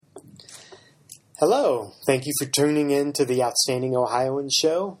Hello. Thank you for tuning in to the Outstanding Ohioan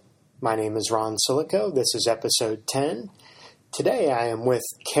Show. My name is Ron Silico. This is episode 10. Today I am with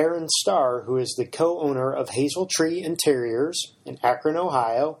Karen Starr, who is the co-owner of Hazel Tree Interiors in Akron,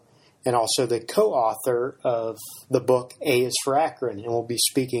 Ohio, and also the co-author of the book A is for Akron. And we'll be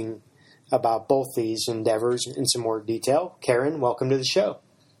speaking about both these endeavors in some more detail. Karen, welcome to the show.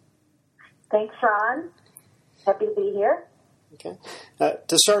 Thanks, Ron. Happy to be here. Okay.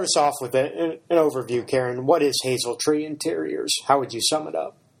 To start us off with an overview, Karen, what is Hazel Tree Interiors? How would you sum it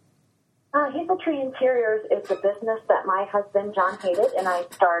up? Hazel Tree Interiors is a business that my husband, John Hayden, and I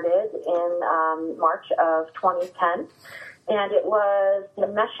started in March of 2010. And it was the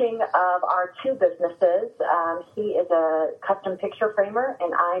meshing of our two businesses. He is a custom picture framer,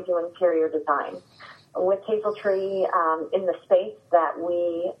 and I do interior design. With Hazel Tree in the space that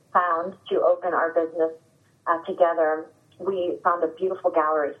we found to open our business together, we found a beautiful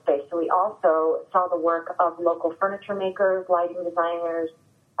gallery space. So we also saw the work of local furniture makers, lighting designers,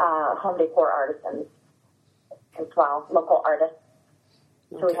 home decor artisans as well, local artists.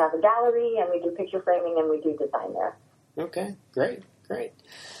 Okay. So we have a gallery, and we do picture framing, and we do design there. Okay, great.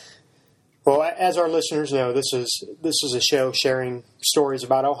 Well, as our listeners know, this is a show sharing stories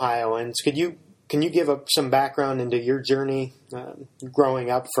about Ohioans. Can you give some background into your journey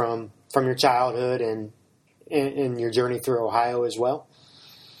growing up from your childhood and your journey through Ohio as well?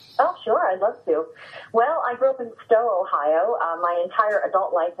 Oh, sure. I'd love to. Well, I grew up in Stowe, Ohio. My entire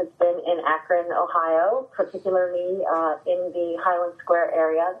adult life has been in Akron, Ohio, particularly in the Highland Square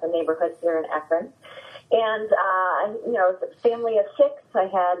area, the neighborhood here in Akron. And, family of six. I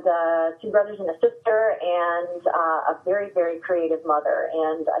had two brothers and a sister and a very, very creative mother.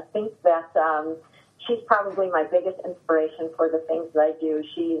 And I think that she's probably my biggest inspiration for the things that I do.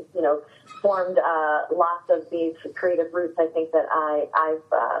 She, formed lots of these creative roots, I think, that I've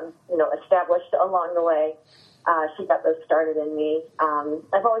established along the way. She got those started in me.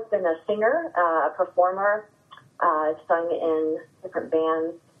 I've always been a singer, a performer. I've sung in different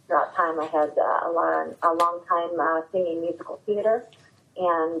bands throughout time. I had a long time singing musical theater.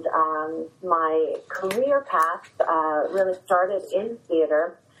 And my career path really started in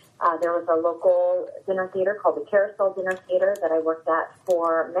theater. There was a local dinner theater called the Carousel Dinner Theater that I worked at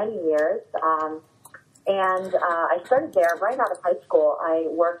for many years. And I started there right out of high school. I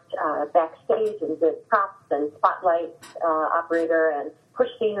worked backstage and did props and spotlight operator and push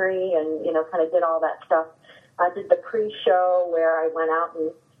scenery and, kind of did all that stuff. I did the pre-show where I went out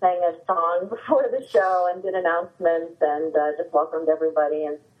and sang a song before the show and did announcements and just welcomed everybody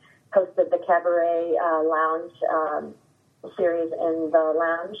and hosted the Cabaret Lounge series in the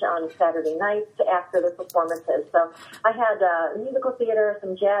lounge on Saturday nights after the performances. So I had musical theater,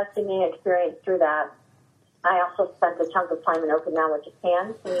 some jazz singing experience through that. I also spent a chunk of time in Okinawa,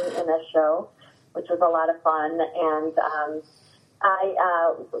 Japan, singing in a show, which was a lot of fun. And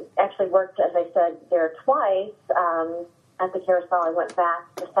I actually worked, as I said, there twice. At the Carousel, I went back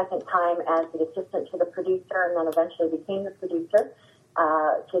the second time as the assistant to the producer, and then eventually became the producer.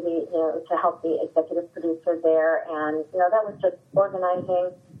 To help the executive producer there, and that was just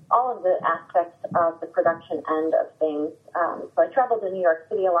organizing all of the aspects of the production end of things. So I traveled to New York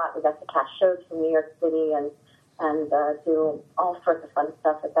City a lot. We got to cast shows from New York City and do all sorts of fun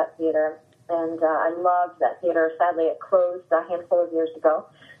stuff at that theater. And I loved that theater. Sadly, it closed a handful of years ago.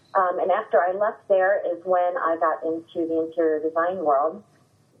 And after I left there is when I got into the interior design world.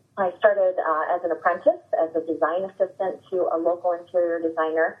 I started as an apprentice, as a design assistant to a local interior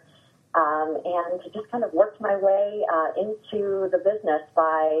designer, and just kind of worked my way into the business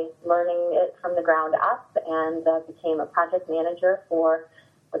by learning it from the ground up, and became a project manager for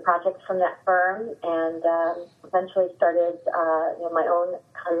the projects from that firm, and eventually started my own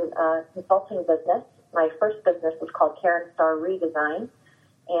consulting business. My first business was called Karen Starr Redesign,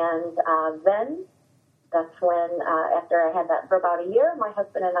 and then that's when, after I had that for about a year, my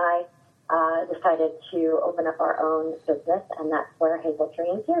husband and I decided to open up our own business, and that's where Hazel Tree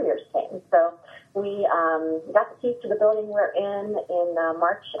Interiors came. So we got the keys to the building we're in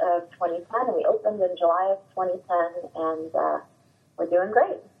March of 2010, and we opened in July of 2010, and we're doing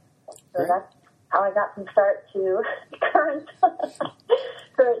great. So that's how I got from start to current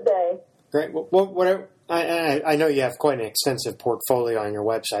day. Great. Well, I know you have quite an extensive portfolio on your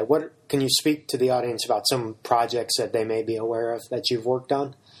website. Can you speak to the audience about some projects that they may be aware of that you've worked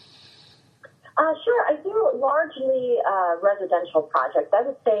on? Sure. I do largely residential projects. I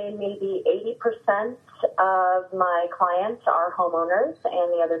would say maybe 80% of my clients are homeowners,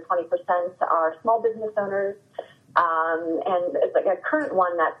 and the other 20% are small business owners. And it's like a current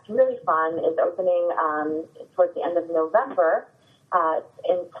one that's really fun is opening towards the end of November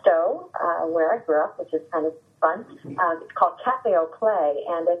in Stowe. where I grew up, which is kind of fun. It's called Cafe Au Play,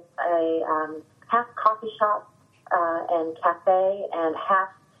 and it's a half coffee shop and cafe and half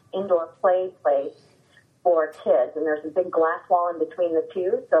indoor play place for kids. And there's a big glass wall in between the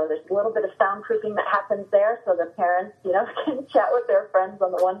two, so there's a little bit of soundproofing that happens there, so the parents, can chat with their friends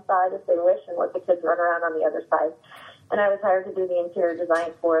on the one side if they wish and let the kids run around on the other side. And I was hired to do the interior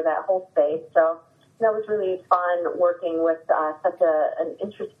design for that whole space. So that was really fun working with such an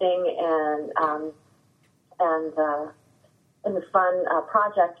interesting and the fun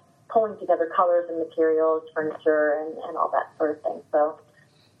project, pulling together colors and materials, furniture, and all that sort of thing. So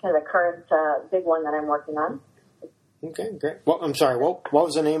kind of a current big one that I'm working on. Okay, great. Well, I'm sorry, what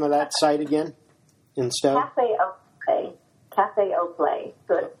was the name of that site again in Stowe? Cafe Au Play. Cafe Au Play.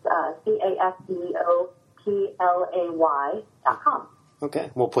 So it's CAFEOPLAY.com.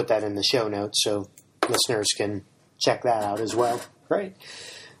 Okay, we'll put that in the show notes so listeners can check that out as well. Great.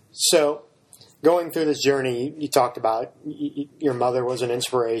 So, going through this journey, you talked about your mother was an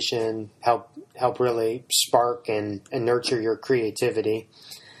inspiration, help really spark and nurture your creativity.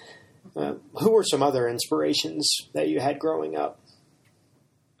 Who were some other inspirations that you had growing up?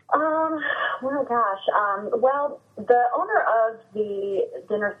 Oh gosh. Well, the owner of the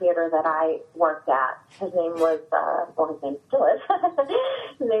dinner theater that I worked at, his name was, his name still is.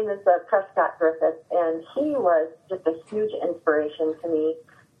 His name is Prescott Griffith, and he was just a huge inspiration to me,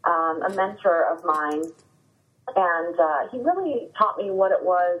 a mentor of mine, and he really taught me what it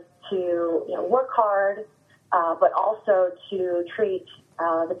was to work hard, but also to treat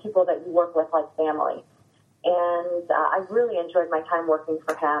the people that you work with like family. And I really enjoyed my time working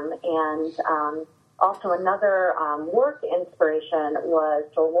for him. And also another work inspiration was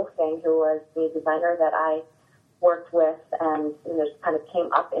Joel Wolfgang, who was the designer that I worked with and just kind of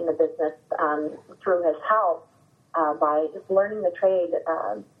came up in the business through his help by just learning the trade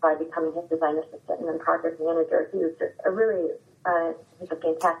by becoming his design assistant and then project manager. He was just he's a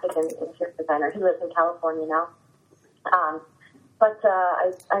fantastic interior designer. He lives in California now. But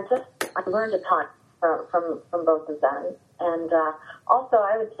I learned a ton from both of them. And also,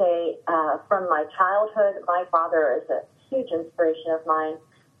 I would say from my childhood, my father is a huge inspiration of mine.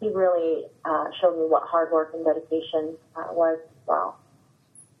 He really showed me what hard work and dedication was as well.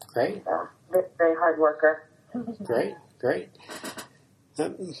 Great. He's a very, very hard worker. Great.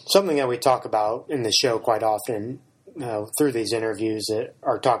 Something that we talk about in the show quite often through these interviews that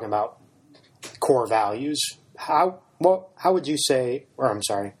are talking about core values. What would you say,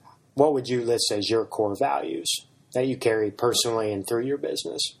 what would you list as your core values that you carry personally and through your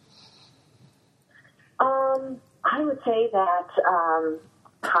business? I would say that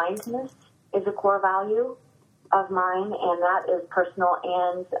kindness is a core value of mine, and that is personal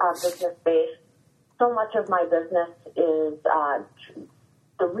and business-based. So much of my business is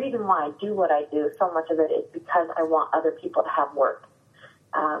the reason why I do what I do. So much of it is because I want other people to have work.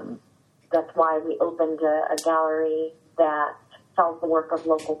 That's why we opened a gallery that sells the work of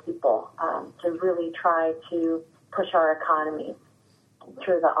local people to really try to push our economy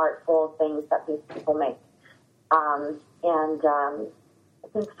through the artful things that these people make. I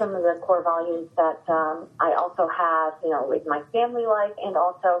think some of the core values that I also have, with my family life and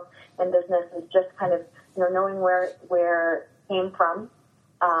also in business is just kind of, knowing where it came from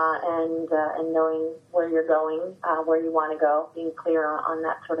and knowing where you're going, where you want to go, being clear on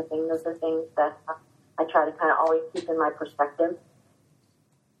that sort of thing. Those are things that I try to kind of always keep in my perspective.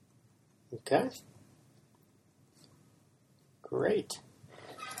 Okay. Great.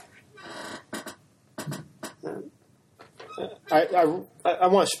 I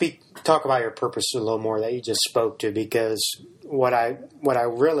want to talk about your purpose a little more that you just spoke to, because what I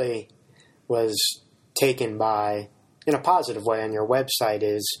really was taken by in a positive way on your website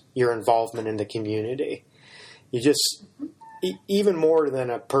is your involvement in the community. You just, even more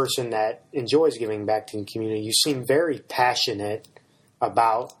than a person that enjoys giving back to the community, you seem very passionate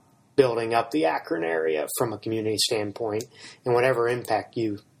about building up the Akron area from a community standpoint and whatever impact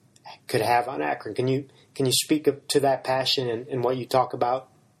you could have on Akron. Can you speak to that passion and what you talk about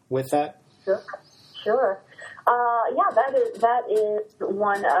with that? Sure. That is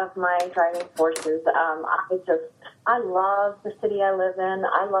one of my driving forces. I love the city I live in.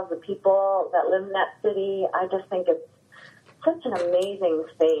 I love the people that live in that city. I just think it's such an amazing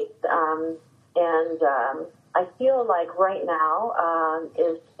space. I feel like right now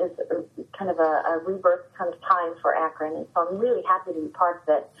is kind of a rebirth kind of time for Akron, and so I'm really happy to be part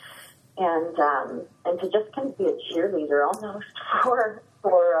of it, and to just kind of be a cheerleader almost for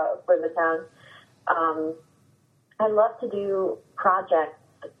the town. I love to do projects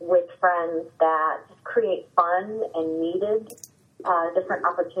with friends that just create fun and needed different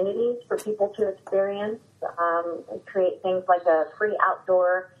opportunities for people to experience, create things like a free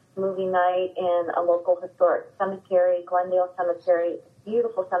outdoor movie night in a local historic cemetery, Glendale Cemetery,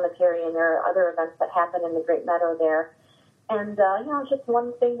 beautiful cemetery, and there are other events that happen in the Great Meadow there. And, just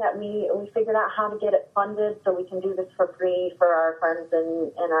one thing that we figured out how to get it funded so we can do this for free for our friends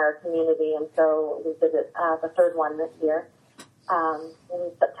in our community. And so we did it, the third one this year,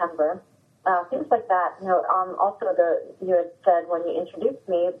 in September. Things like that. Also you had said when you introduced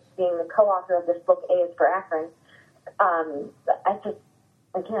me, being the co-author of this book, A is for Akron,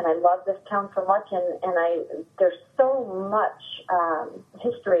 I love this town so much, and there's so much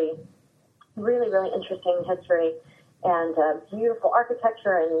history, really, really interesting history, and beautiful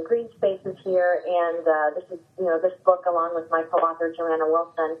architecture and green spaces here. And this book, along with my co-author Joanna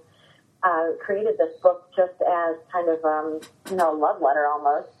Wilson, created this book just as kind of a love letter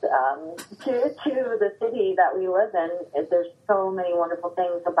almost to the city that we live in. There's so many wonderful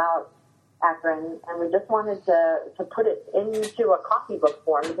things about Akron, and we just wanted to put it into a copybook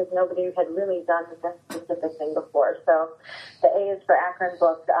form because nobody had really done this specific thing before. So the A is for Akron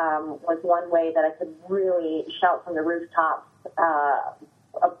book was one way that I could really shout from the rooftops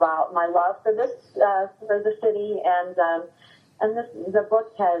about my love for the city, and the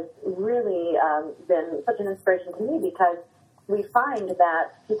book has really been such an inspiration to me because we find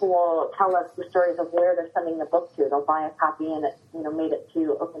that people will tell us the stories of where they're sending the book to. They'll buy a copy and it, made it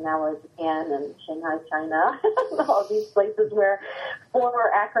to Okinawa, Japan, and Shanghai, China, all these places where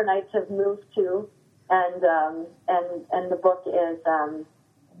former Akronites have moved to. And the book is a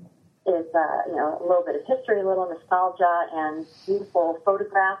little bit of history, a little nostalgia, and beautiful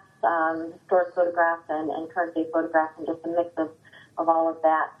photographs, historic photographs and current day photographs, and just a mix of all of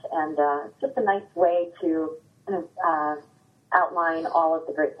that. And it's just a nice way to outline all of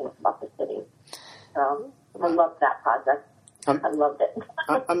the great things about the city. So I loved that project. I loved it.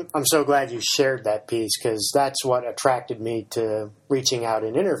 I'm so glad you shared that piece because that's what attracted me to reaching out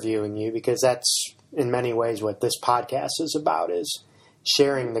and interviewing you, because that's in many ways what this podcast is about, is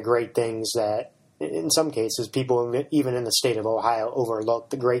sharing the great things that in some cases people even in the state of Ohio overlook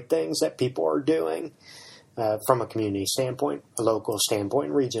the great things that people are doing from a community standpoint, a local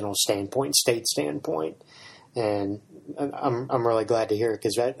standpoint, regional standpoint, state standpoint. And I'm really glad to hear it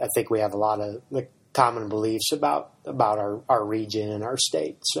because I think we have a lot of the common beliefs about our region and our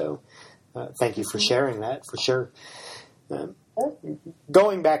state. So thank you for sharing that, for sure.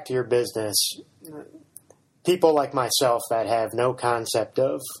 Going back to your business, people like myself that have no concept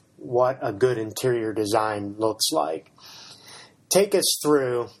of what a good interior design looks like, take us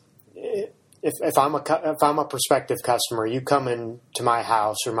through. If I'm a prospective customer, you come into my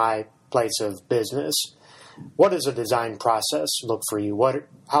house or my place of business, what does a design process look for you?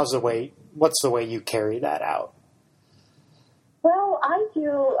 What's the way you carry that out? Well, I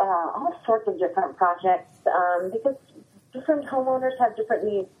do all sorts of different projects because different homeowners have different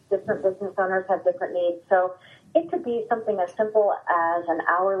needs, different business owners have different needs. So it could be something as simple as an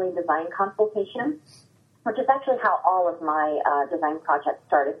hourly design consultation, which is actually how all of my design projects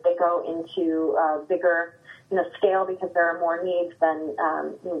started. They go into bigger, scale because there are more needs than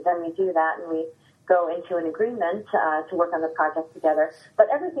we do that, and we go into an agreement to work on the project together. But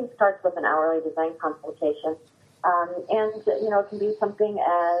everything starts with an hourly design consultation. And it can be something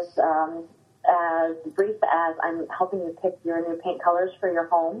as brief as I'm helping you pick your new paint colors for your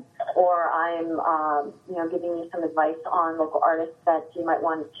home, or I'm, giving you some advice on local artists that you might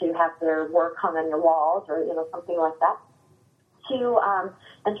want to have their work hung on your walls, or, something like that, to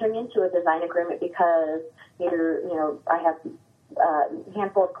entering into a design agreement because I have a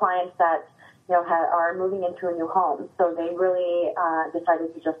handful of clients that are moving into a new home. So they really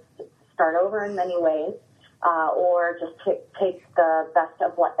decided to just start over in many ways, or just take the best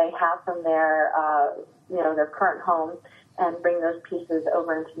of what they have from their current home and bring those pieces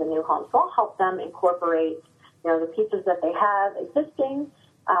over into the new home. So I'll help them incorporate, the pieces that they have existing,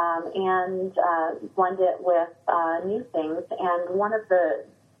 and blend it with new things. And one of the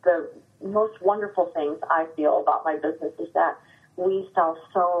most wonderful things I feel about my business is that we sell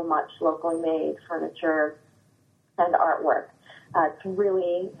so much locally made furniture and artwork. It's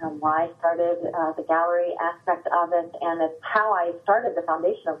really why I started the gallery aspect of it, and it's how I started the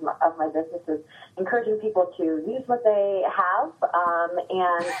foundation of my business, is encouraging people to use what they have,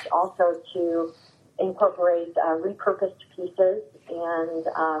 and also to incorporate repurposed pieces and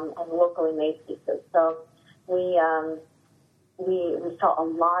locally made pieces. So we sell a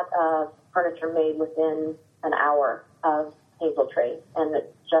lot of furniture made within an hour of Hazel Tree, and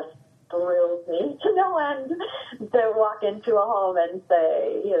it's just thrills me to no end to walk into a home and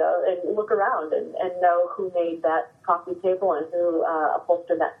say, and look around and know who made that coffee table and who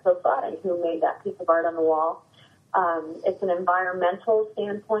upholstered that sofa and who made that piece of art on the wall. It's an environmental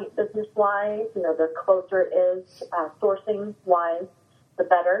standpoint, business-wise. The closer it is sourcing-wise, the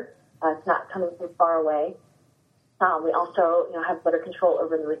better. It's not coming from far away. We also, have better control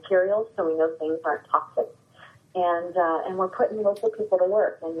over the materials, so we know things aren't toxic. And we're putting local people to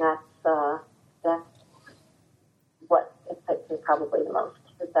work, and that's what excites me probably the most.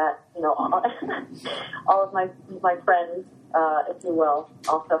 Is that all of my friends, if you will,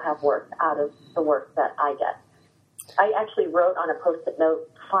 also have work out of the work that I get. I actually wrote on a Post-it note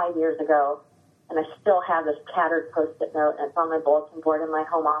 5 years ago, and I still have this tattered Post-it note, and it's on my bulletin board in my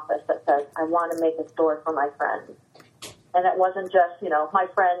home office that says, I want to make a store for my friends. And it wasn't just, my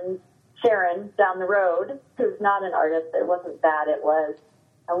friend Sharon down the road, who's not an artist. It wasn't that. It was,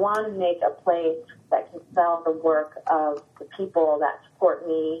 I want to make a place that can sell the work of the people that support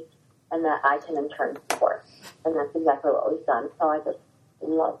me and that I can in turn support. And that's exactly what we've done. So I just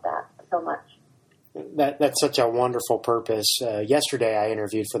love that so much. That's such a wonderful purpose. Yesterday I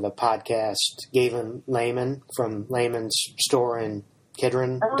interviewed for the podcast Galen Lehman from Lehman's store in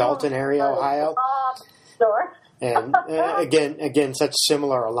Kidron, Dalton area, Ohio. Store. And again, such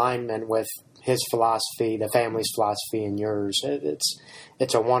similar alignment with his philosophy, the family's philosophy, and yours.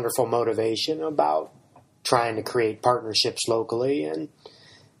 It's a wonderful motivation about trying to create partnerships locally and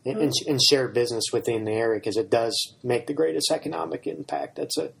share business within the area, because it does make the greatest economic impact.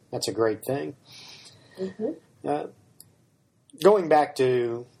 That's a great thing. Mm-hmm. Going back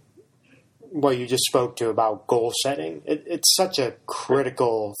to what you just spoke to about goal setting, it's such a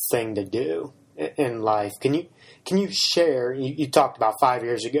critical thing to do in life. Can you share? You talked about 5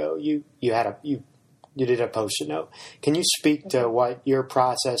 years ago. You did a Post-it note. Can you speak to what your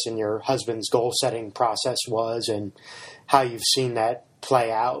process and your husband's goal setting process was, and how you've seen that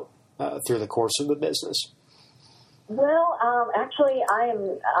play out through the course of the business? Well, actually, I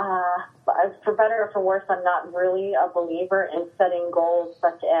am, for better or for worse, I'm not really a believer in setting goals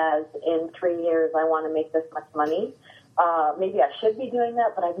such as in 3 years I want to make this much money. Maybe I should be doing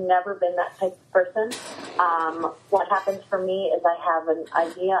that, but I've never been that type of person. What happens for me is I have an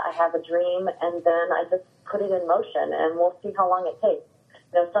idea, I have a dream, and then I just put it in motion, and we'll see how long it takes.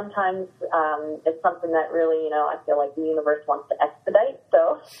 Sometimes it's something that really, I feel like the universe wants to expedite,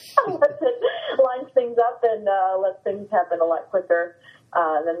 so it lines things up and lets things happen a lot quicker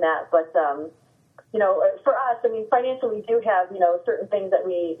than that. But, for us, financially we do have, certain things that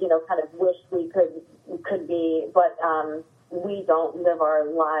we, kind of wish we could be, but we don't live our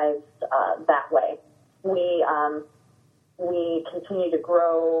lives that way. We continue to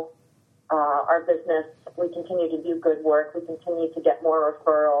grow our business. We continue to do good work. We continue to get more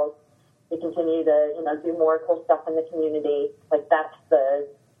referrals. We continue to, do more cool stuff in the community. Like, that's the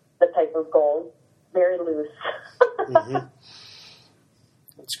type of goals. Very loose. Mm-hmm.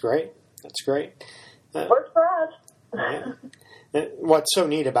 That's great. Works for us. Yeah. What's so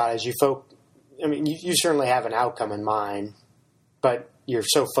neat about it is you certainly have an outcome in mind, but you're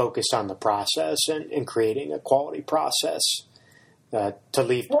so focused on the process and creating a quality process to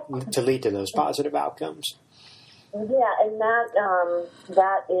lead to those positive outcomes. Yeah, and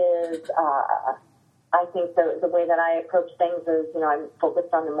that is, I think the way that I approach things is, I'm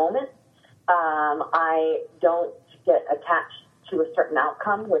focused on the moment. I don't get attached to a certain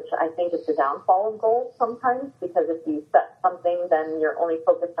outcome, which I think is the downfall of goals sometimes, because if you set something, then you're only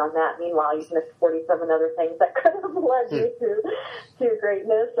focused on that. Meanwhile, you've missed 47 other things that could have led you to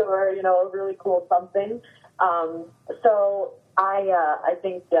greatness or, a really cool something. So I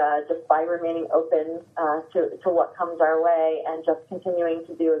think just by remaining open to what comes our way and just continuing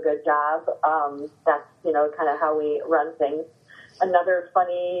to do a good job, that's, kind of how we run things. Another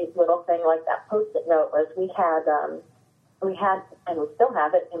funny little thing like that Post-it note was we had, and we still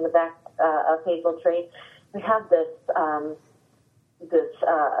have it in the back of Hazel Tree. We have this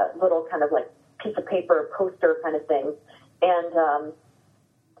little kind of like piece of paper poster kind of thing, and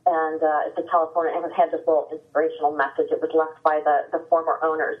it's a California, and it had this little inspirational message. It was left by the former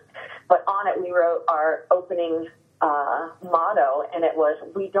owners, but on it we wrote our opening motto, and it was,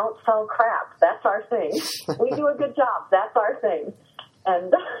 "We don't sell crap. That's our thing. We do a good job. That's our thing."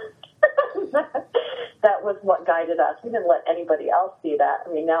 And that was what guided us. We didn't let anybody else see that.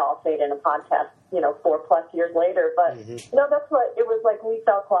 Now I'll say it in a podcast, 4+ years later, but that's what it was like. We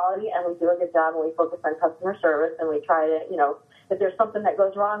sell quality and we do a good job, and we focus on customer service, and we try to, if there's something that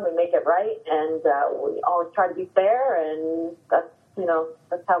goes wrong, we make it right, and we always try to be fair, and that's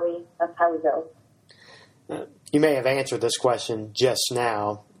how we go. You may have answered this question just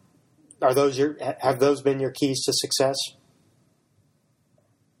now. have those been your keys to success?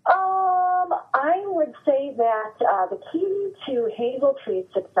 I would say that the key to Hazel Tree's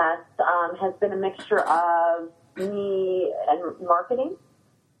success has been a mixture of me and marketing.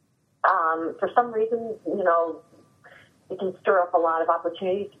 For some reason, it can stir up a lot of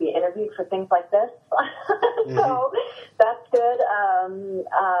opportunities to be interviewed for things like this. Mm-hmm. So that's good.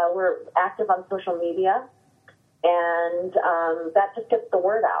 We're active on social media, and that just gets the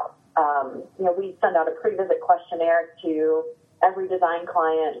word out. We send out a pre-visit questionnaire to every design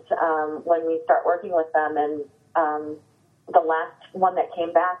client when we start working with them, and the last one that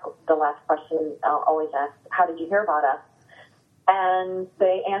came back, the last question I'll always ask, how did you hear about us? And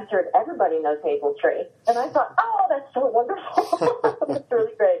they answered, everybody knows Hazel Tree. And I thought, oh, that's so wonderful. That's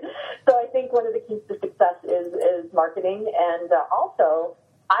really great. So I think one of the keys to success is marketing. And also,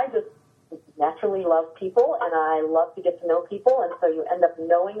 I just naturally love people, and I love to get to know people. And so you end up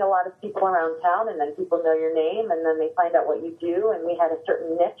knowing a lot of people around town, and then people know your name, and then they find out what you do. And we had a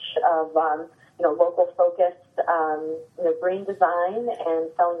certain niche of, local-focused, green design and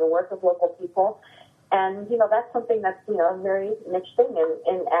selling the work of local people. And, that's something that's, a very niche thing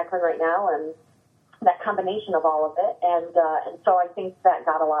in Akron right now, and that combination of all of it. And so I think that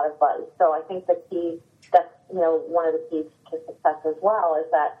got a lot of buzz. So I think that's one of the keys to success as well, is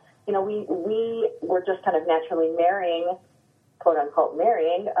that, we were just kind of naturally quote unquote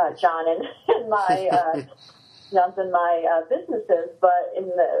marrying, John and my, John's and my businesses. But in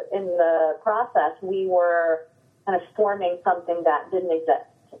the process, we were kind of forming something that didn't exist.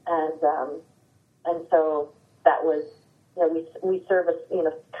 And so that was, we service,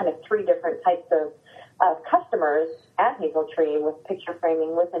 kind of three different types of customers at Hazel Tree, with picture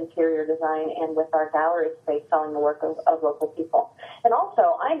framing, with interior design, and with our gallery space selling the work of local people. And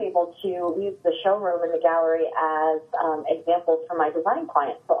also, I'm able to use the showroom and the gallery as examples for my design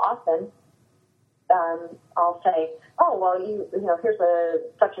clients. So often, I'll say, oh, well, here's a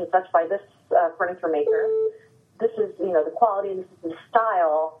such and such by this furniture maker. This is, the quality, this is the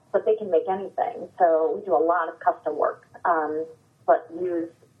style, but they can make anything. So we do a lot of custom work, but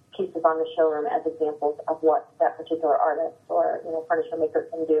use pieces on the showroom as examples of what that particular artist or, furniture maker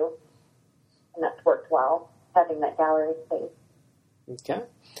can do. And that's worked well, having that gallery space. Okay.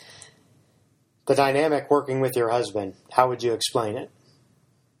 The dynamic working with your husband, how would you explain it?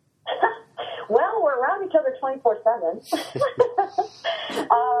 Well, we're around each other 24/7.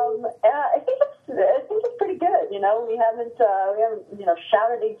 I think it's pretty good. We haven't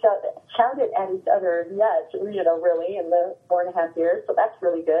shouted at each other yet. Really in the 4.5 years. So that's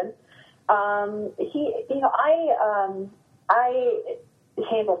really good. I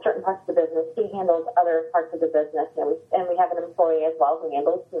handle certain parts of the business. He handles other parts of the business. And we have an employee as well who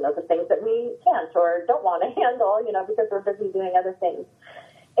handles the things that we can't or don't want to handle. Because we're busy doing other things.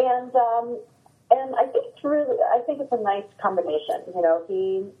 And I think it's a nice combination.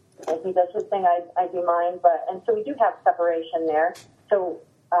 He does his thing, I do mine, and so we do have separation there. So,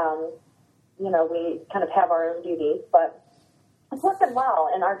 we kind of have our own duties, but it's working well.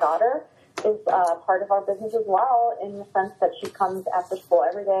 And our daughter is part of our business as well, in the sense that she comes after school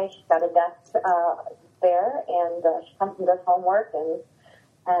every day. She's got a desk there, and she comes and does homework,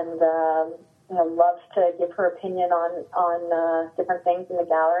 and loves to give her opinion on different things in the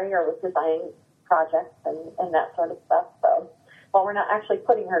gallery or with design projects and that sort of stuff. So while we're not actually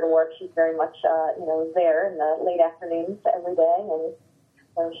putting her to work, she's very much, there in the late afternoons every day, and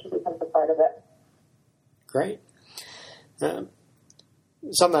so she becomes a part of it. Great.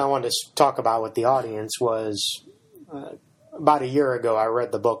 Something I wanted to talk about with the audience was about a year ago, I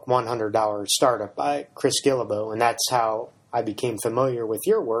read the book $100 Startup by Chris Guillebeau, and that's how I became familiar with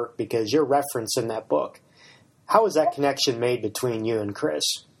your work, because you're referenced in that book. How was that connection made between you and Chris?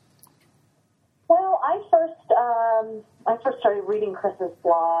 Well, I first started reading Chris's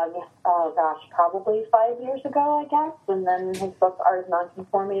blog, probably 5 years ago, I guess. And then his book, Art of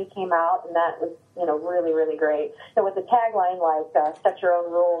Nonconformity, came out, and that was, really, really great. So with the tagline, like, set your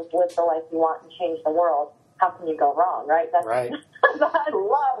own rules, live the life you want, and change the world, how can you go wrong, right? Right. I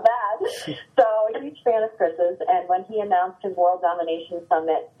love that. So a huge fan of Chris's. And when he announced his World Domination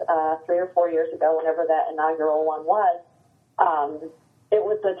Summit 3 or 4 years ago, whenever that inaugural one was, it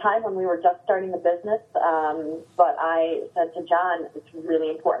was the time when we were just starting the business, but I said to John, it's really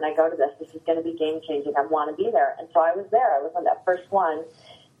important I go to this. This is going to be game-changing. I want to be there. And so I was there. I was on that first one.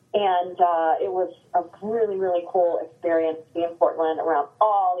 And it was a really, really cool experience to be in Portland around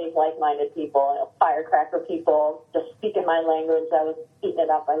all these like-minded people, firecracker people, just speaking my language. I was eating it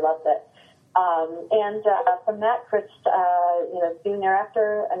up. I loved it. And from that, Chris, soon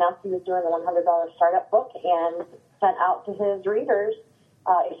thereafter, announced he was doing the $100 Startup book and sent out to his readers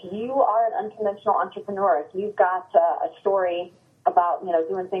if you are an unconventional entrepreneur, if you've got a story about,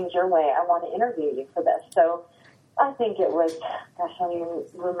 doing things your way, I want to interview you for this. So I think it was, gosh, I don't even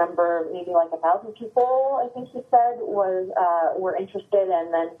remember, maybe like 1,000 people, I think he said, were interested,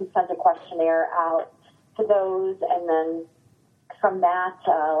 and then he sent a questionnaire out to those, and then from that,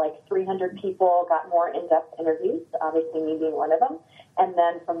 like 300 people got more in-depth interviews, obviously me being one of them, and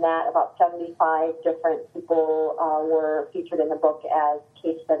then from that, about 75 different people were featured in the book as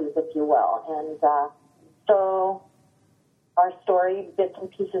case studies, if you will, and so our story, bits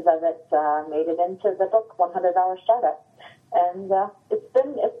and pieces of it, made it into the book, $100 Startup. And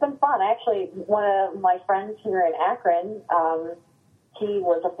it's been fun. Actually, one of my friends here in Akron, he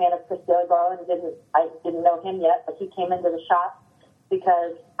was a fan of Chris Dillego, and I didn't know him yet, but he came into the shop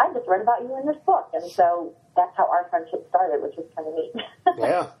because I just read about you in this book. And so that's how our friendship started, which was kind of neat.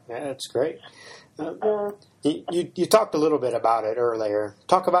 Yeah, that's great. You talked a little bit about it earlier.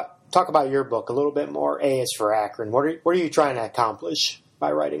 Talk about your book a little bit more. A is for Akron. What are you trying to accomplish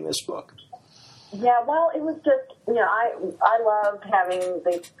by writing this book? Yeah, well, it was just, I love having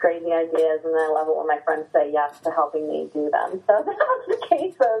these crazy ideas, and then I love it when my friends say yes to helping me do them. So that was the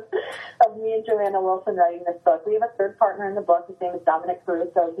case of me and Joanna Wilson writing this book. We have a third partner in the book. His name is Dominic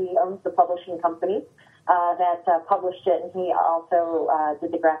Caruso. He owns the publishing company that published it, and he also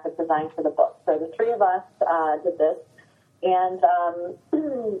did the graphic design for the book. So the three of us did this. And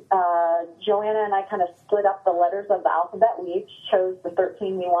Joanna and I kind of split up the letters of the alphabet. We each chose the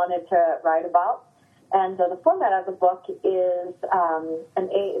 13 we wanted to write about. And the format of the book is an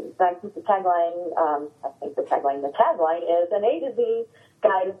A. I think the tagline. The tagline is an A to Z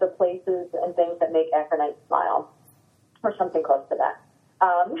guide of the places and things that make Akronites smile, or something close to that.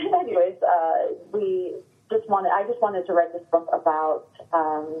 Anyways, I just wanted to write this book about.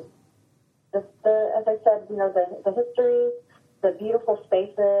 As I said, the history, the beautiful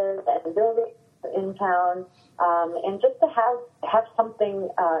spaces and buildings in town, and just to have something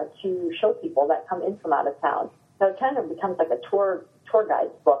to show people that come in from out of town. So it kind of becomes like a tour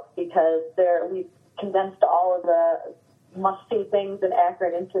guide's book, because we've condensed all of the must-see things in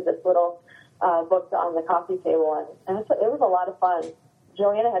Akron into this little book on the coffee table, and it was a lot of fun.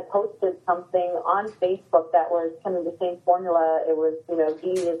 Joanna had posted something on Facebook that was kind of the same formula. It was, D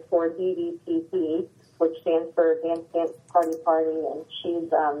is for DDPP, which stands for Dance Dance Party Party, and she's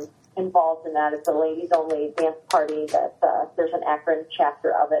involved in that. It's a ladies-only dance party that there's an Akron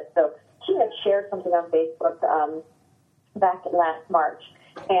chapter of it. So she had shared something on Facebook back in last March,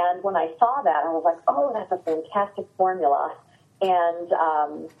 and when I saw that, I was like, oh, that's a fantastic formula. And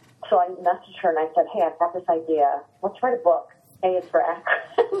so I messaged her and I said, hey, I've got this idea. Let's write a book. A is for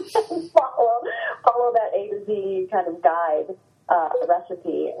Akron. follow that A to Z kind of guide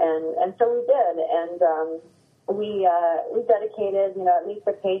recipe, and so we did, and we dedicated at least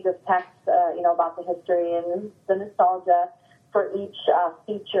a page of text about the history and the nostalgia for each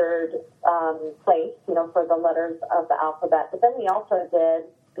featured place for the letters of the alphabet. But then we also did,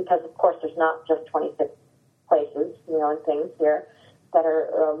 because of course there's not just 26 places and things here that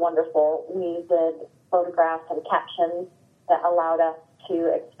are wonderful. We did photographs and captions that allowed us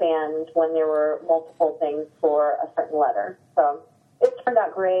to expand when there were multiple things for a certain letter. So it turned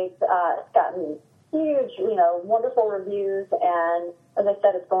out great. It's gotten huge, wonderful reviews, and as I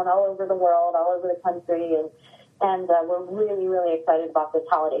said, it's going all over the world, all over the country, and we're really, really excited about this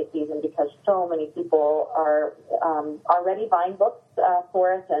holiday season, because so many people are already buying books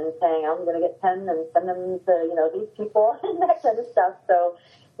for us and saying, I'm going to get 10 and send them to, these people and that kind of stuff. So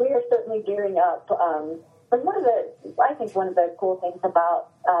we are certainly gearing up. But I think one of the cool things about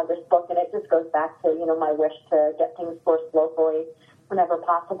this book, and it just goes back to, my wish to get things sourced locally whenever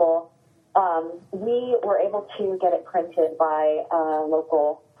possible, we were able to get it printed by a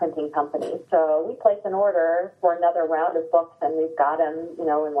local printing company. So we placed an order for another round of books, and we've got them,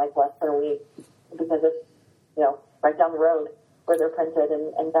 in like less than a week, because it's, right down the road where they're printed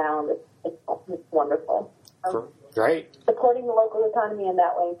and bound. It's wonderful. Great. Supporting the local economy in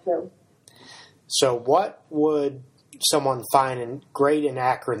that way, too. So what would someone find great in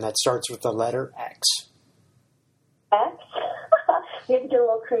Akron that starts with the letter X? X? You have to get a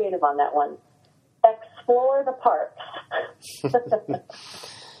little creative on that one. Explore the parks.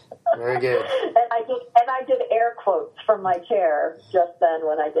 Very good. And I did air quotes from my chair just then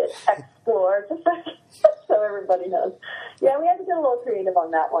when I did explore, just so everybody knows. Yeah, we had to get a little creative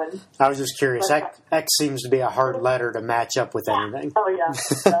on that one. I was just curious. X seems to be a hard letter to match up with anything. Oh, yeah.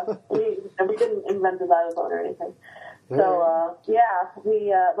 We didn't invent the xylophone or anything. So,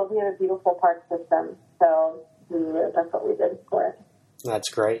 but we have a beautiful park system, so that's what we did for it. That's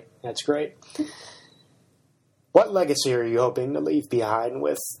great. What legacy are you hoping to leave behind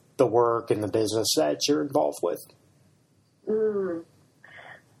with the work and the business that you're involved with? Oh,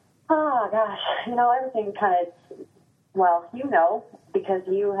 gosh. Everything kind of, because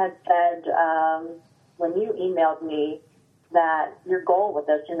you had said when you emailed me that your goal with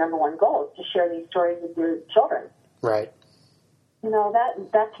this, your number one goal, is to share these stories with your children. Right.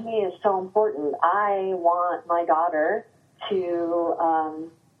 That to me is so important. I want my daughter to,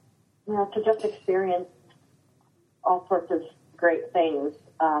 to just experience all sorts of great things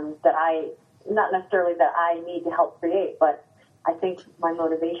not necessarily that I need to help create, but I think my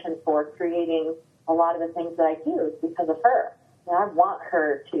motivation for creating a lot of the things that I do is because of her. I want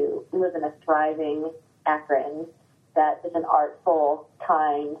her to live in a thriving Akron that is an artful,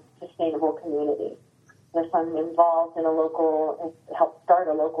 kind, sustainable community. Yes, I'm involved in help start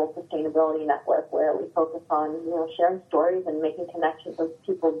a local sustainability network where we focus on, sharing stories and making connections with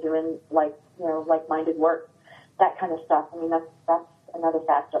people doing like-minded work, that kind of stuff. I mean, that's another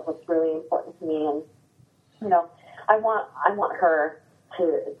facet of what's really important to me. And, I want her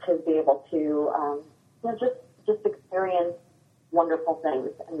to be able to, just experience wonderful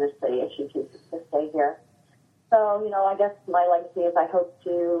things in this city if she chooses to stay here. So, I guess my legacy is I hope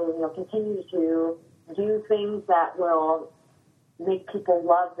to, continue to do things that will make people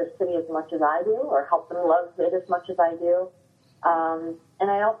love the city as much as I do, or help them love it as much as I do. And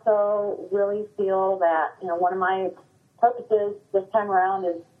I also really feel that, one of my purposes this time around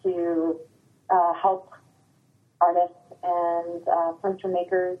is to help artists and furniture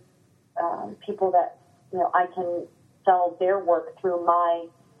makers, people that, I can sell their work through my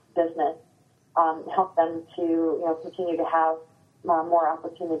business, help them to, continue to have more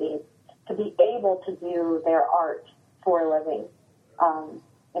opportunities to be able to do their art for a living.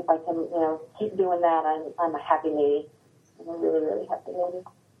 If I can, keep doing that, I'm a happy lady. I'm a really, really happy lady.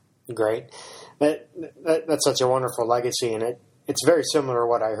 Great. That's such a wonderful legacy, and it's very similar to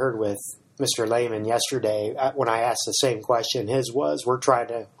what I heard with Mr. Lehman yesterday when I asked the same question. His was, we're trying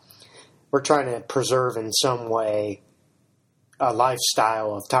to preserve in some way a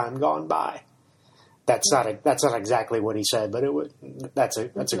lifestyle of time gone by. That's not exactly what he said, but that's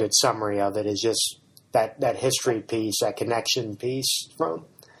a good summary of it. Is just that history piece, that connection piece from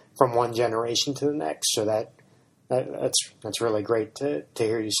one generation to the next. So that's really great to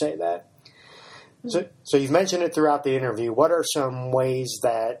hear you say that. So you've mentioned it throughout the interview. What are some ways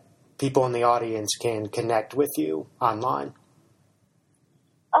that people in the audience can connect with you online?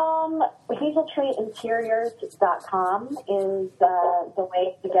 HazelTreeInteriors.com is the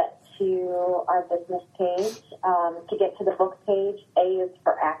way to get to our business page. To get to the book page,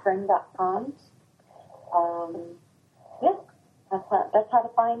 aisforakron.com. That's how to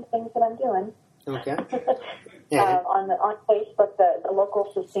find things that I'm doing. Okay. On Facebook, the local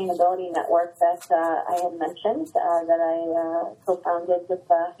sustainability network that I had mentioned, that I co-founded with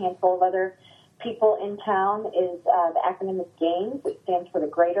a handful of other people in town, is the acronym is GAINS, which stands for the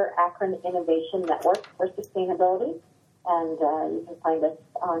Greater Akron Innovation Network for Sustainability. And you can find us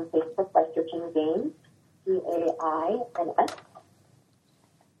on Facebook by searching GAINS, GAINS.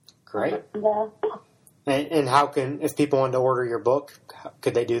 Great. And how if people wanted to order your book,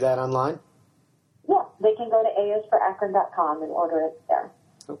 could they do that online? Yeah, they can go to aisforakron.com and order it there.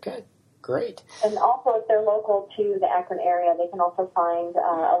 Okay, great. And also, if they're local to the Akron area, they can also find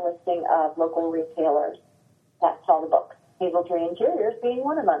a listing of local retailers that sell the books. Hazel Tree Interiors being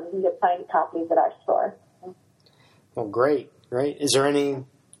one of them. You can get signed copies at our store. Well, great. Is there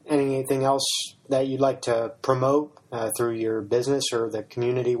anything else that you'd like to promote through your business or the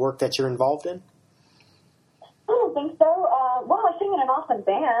community work that you're involved in? I don't think so. I sing in an awesome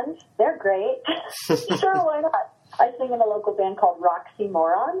band. They're great. Sure, why not? I sing in a local band called Roxy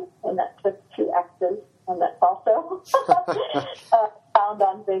Moron, and that's with 2 X's, and that's also found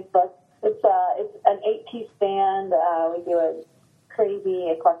on Facebook. It's an 8-piece band. We do a crazy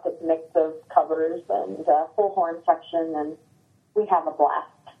eclectic mix of covers and full horn section, and we have a blast.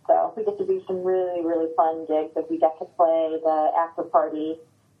 So we get to do some really, really fun gigs. Like we get to play the after party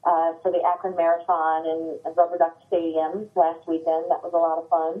for the Akron Marathon in Rubber Duck Stadium last weekend. That was a lot of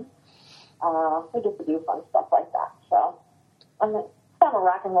fun. We get to do fun stuff like that. So I'm kind of a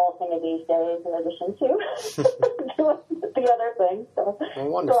rock and roll singer these days, in addition to doing the other things. So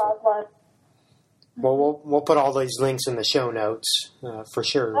wonderful. It's a lot of fun. Well, we'll put all these links in the show notes for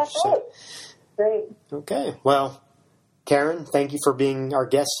sure. That's great. Okay. Well, Karen, thank you for being our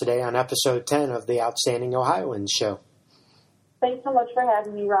guest today on episode 10 of the Outstanding Ohioans show. Thanks so much for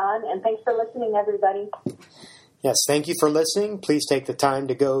having me, Ron, and thanks for listening, everybody. Yes, thank you for listening. Please take the time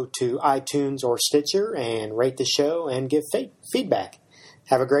to go to iTunes or Stitcher and rate the show and give feedback.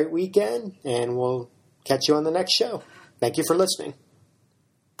 Have a great weekend, and we'll catch you on the next show. Thank you for listening.